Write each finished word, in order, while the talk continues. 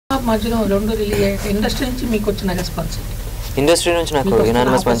మజ్ను రెండు రిలీజ్ అయ్యాక ఇండస్ట్రీ నుంచి మీకు వచ్చిన రెస్పాన్స్? ఇండస్ట్రీ నుంచి నాకు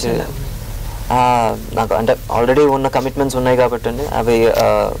యునానిమస్ మంచి నాకు అంటే ఆల్రెడీ ఉన్న కమిట్మెంట్స్ ఉన్నాయి కాబట్టి అండి అవి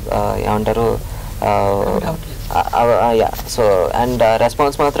ఏమంటారు సో అండ్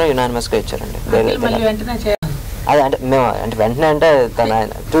రెస్పాన్స్ మాత్రం యునానిమస్గా ఇచ్చారండి. అదే అంటే మేము అంటే వెంటనే అంటే తన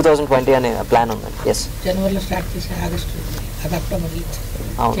 2020 అనే ప్లాన్ ఉందండి. ఎస్ జనవరిలో స్టార్ట్ చేసి ఆగస్టు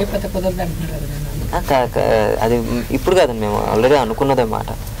అది ఇప్పుడు కాదండి, మేము ఆల్రెడీ అనుకున్నదే మాట.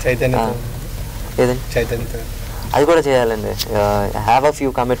 ఏదండి అది కూడా చేయాలండి. Have a few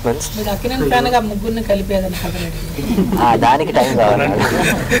commitments. దానికి టైం కావాలి,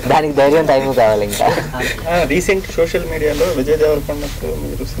 దానికి ధైర్యం టైం కావాలి. ఇంకా రీసెంట్ సోషల్ మీడియాలో విజయ్ దేవరకొండకు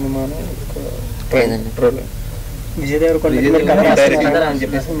మీరు సినిమాను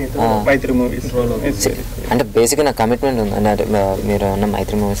అంటే బేసిక్గా నాకు కమిట్మెంట్ ఉంది అంటే మీరు అన్న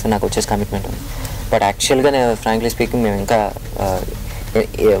మైత్రి మూవీస్ నాకు వచ్చేసి కమిట్మెంట్ ఉంది. బట్ యాక్చువల్గా నేను ఫ్రాంక్లీ స్పీకింగ్ మేము ఇంకా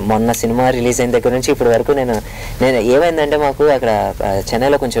మొన్న సినిమా రిలీజ్ అయిన దగ్గర నుంచి ఇప్పటి వరకు నేను ఏమైందంటే మాకు అక్కడ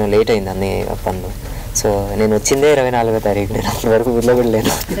చెన్నైలో కొంచెం లేట్ అయింది అన్ని పనులు. సో నేను వచ్చిందే 24వ తారీఖు, నేను అప్పటి వరకు ఊళ్ళో కూడా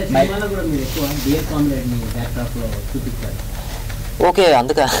లేను. ఓకే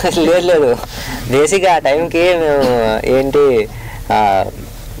అందుక లేదు బేసిక్గా ఆ టైంకి మేము ఏంటి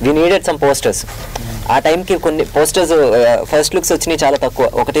వి నీడెడ్ సమ్ పోస్టర్స్. ఆ టైంకి కొన్ని పోస్టర్స్ ఫస్ట్ లుక్స్ వచ్చినాయి చాలా తక్కువ.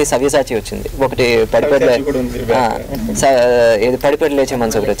 ఒకటి సవ్యసాచి వచ్చింది, ఒకటి పడిపెట్టి లేచే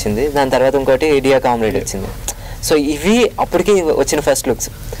మనసు ఒకటి వచ్చింది, దాని తర్వాత ఇంకోటి డియా కామ్రేడ్ వచ్చింది. సో ఇవి అప్పటికి వచ్చిన ఫస్ట్ లుక్స్.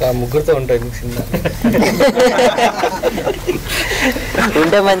 ముగ్గురుతో ఉంటాయి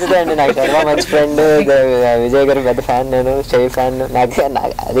ఉంటే మంచిదే అండి. నాకు శర్మ మంచి ఫ్రెండ్, విజయ్ గారు పెద్ద ఫ్యాన్, నేను షై ఫ్యాన్. నాకు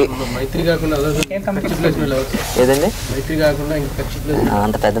అది ఏదండి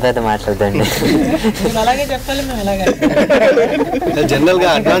అంత పెద్ద పెద్ద మాట్లాడదండి. జనరల్ గా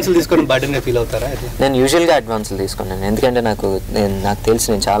అడ్వాన్సులు తీసుకొని బర్త్డే ఫీల్ అవుతారా? నేను యూజువల్గా అడ్వాన్సులు తీసుకున్నాను, ఎందుకంటే నాకు తెలిసి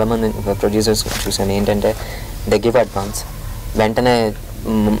నేను చాలా మంది ప్రొడ్యూసర్స్ చూసాను ఏంటంటే దే గివ్ అడ్వాన్స్, వెంటనే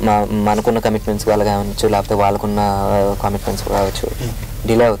మనకున్న కమిట్మెంట్స్ వాళ్ళ కావచ్చు లేకపోతే వాళ్ళకున్న కమిట్మెంట్స్ కావచ్చు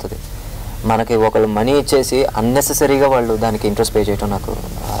డిలే అవుతుంది. మనకి ఒకళ్ళు మనీ ఇచ్చేసి అన్నెసెసరీగా వాళ్ళు దానికి ఇంట్రెస్ట్ పే చేయడం నాకు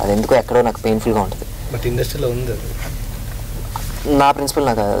అది ఎందుకో ఎక్కడో నాకు పెయిన్ఫుల్గా ఉంటుంది. బట్ ఇండస్ట్రీలో ఉంది నా ప్రిన్సిపల్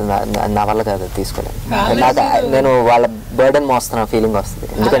నాకు నా వల్ల కాదు తీసుకోలేదు. నాకు నేను వాళ్ళ బర్డెన్ మోస్తున్న ఫీలింగ్ వస్తుంది.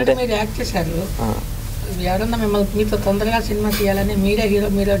 ఎందుకంటే ఎవరన్నా మిమ్మల్ని మీతో తొందరగా సినిమా తీయాలని మీరే హీరో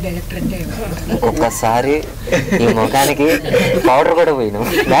మీరే డైరెక్టర్ అంటే ఒక్కసారి ఈ ముఖానికి పౌడర్ కూడా పోయినాం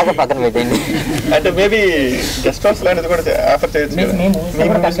లేక పక్కన పెట్టండి. అంటే మేబీ గెస్ట్ హౌస్ లాంటిది కూడా ఆఫర్ చేయొచ్చు.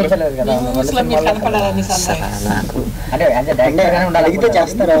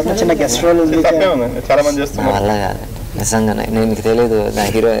 చాలా మంది చేస్తున్నారు. వల్ల కాదండి నిజంగానే. నేను తెలియదు నా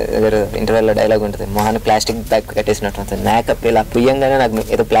హీరో దగ్గర ఇంటర్వెల్లో డైలాగ్ ఉంటుంది, మొహాన్ని ప్లాస్టిక్ బ్యాగ్ కట్టేసినట్టు ఉంటుంది. మేకప్ ఇలా పుయ్యంగానే నాకు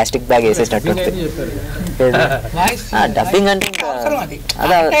ఏదో ప్లాస్టిక్ బ్యాగ్ వేసేసినట్టు ఉంటుంది. డబ్బింగ్ అంటే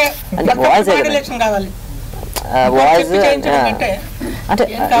అదే అంటే వాయిస్ వాయిస్ అంటే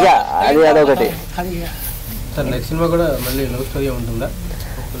అది అదొకటి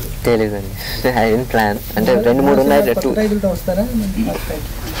తెలీదండి. ఐ ప్లాన్ అంటే 2-3 ఉన్నాయి.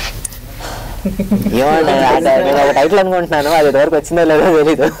 ఏమన్నా ఒక టైటిల్ అనుకుంటున్నాను, అది ఎవరికి వచ్చిందో లేదో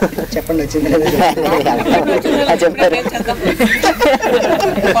తెలీదు. చెప్పండి చెప్తారు.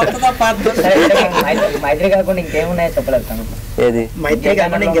 మైత్రి కాకుండా ఇంకేమున్నాయో చెప్పలేదు. ఏది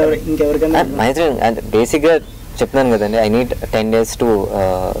మైత్రి అంటే బేసిక్గా చెప్తున్నాను కదండి, I need 10 days to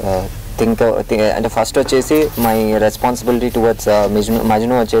think. అంటే ఫస్ట్ వచ్చేసి మై రెస్పాన్సిబిలిటీ టువర్డ్స్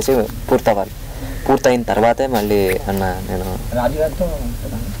మజ్ను వచ్చేసి పూర్తవ్వాలి. పూర్తయిన తర్వాతే మళ్ళీ అన్న నేను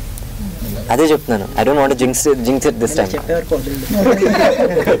అదే చెప్తున్నాను. I don't want jinx it this time.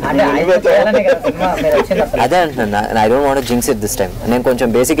 అదే అంటున్నాను, I don't want jinx it this time. నేను కొంచెం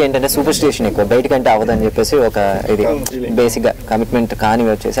బేసిక్ ఏంటంటే సూపర్ స్టేషన్ ఎక్కువ బయటకంటే అవ్వదని చెప్పేసి ఒక ఇది బేసిక్గా కమిట్మెంట్ కానీ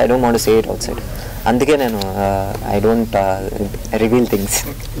వచ్చేసి I don't want say it out side. అందుకే నేను ఐ డోంట్ రివీల్ థింగ్స్.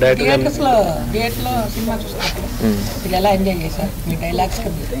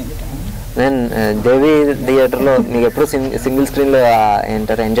 నేను దేవి థియేటర్లో మీకు ఎప్పుడు సింగిల్ స్క్రీన్లో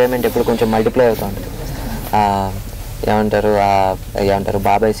ఏంటారు ఎంజాయ్మెంట్ ఎప్పుడు కొంచెం మల్టిప్లై అవుతూ ఉంటుంది. ఏమంటారు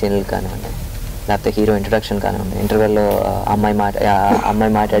బాబాయ్ సీన్లు కానివ్వండి, లేకపోతే హీరో ఇంట్రొడక్షన్ కానివ్వండి, ఇంటర్వెల్లో అమ్మాయి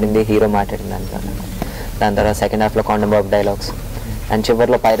మాట్లాడింది హీరో మాట్లాడింది అని కానివ్వండి, దాని తర్వాత సెకండ్ హాఫ్లో కాండమ్ డైలాగ్స్ అండ్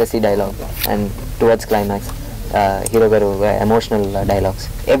చివరిలో piracy dialogue and towards climax hero గారు ఎమోషనల్ డైలాగ్స్,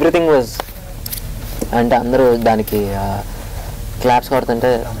 ఎవ్రీథింగ్ వాజ్ అంటే అందరూ దానికి క్లాప్స్ కొడుతుంటే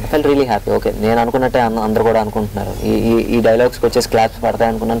I full really happy. Okay నేను అనుకున్నట్టే అందరూ కూడా అనుకుంటున్నారు. ఈ డైలాగ్స్కి వచ్చేసి క్లాప్స్ పడతాయి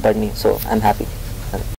అనుకున్నాను, పడినాయి. So I'm happy.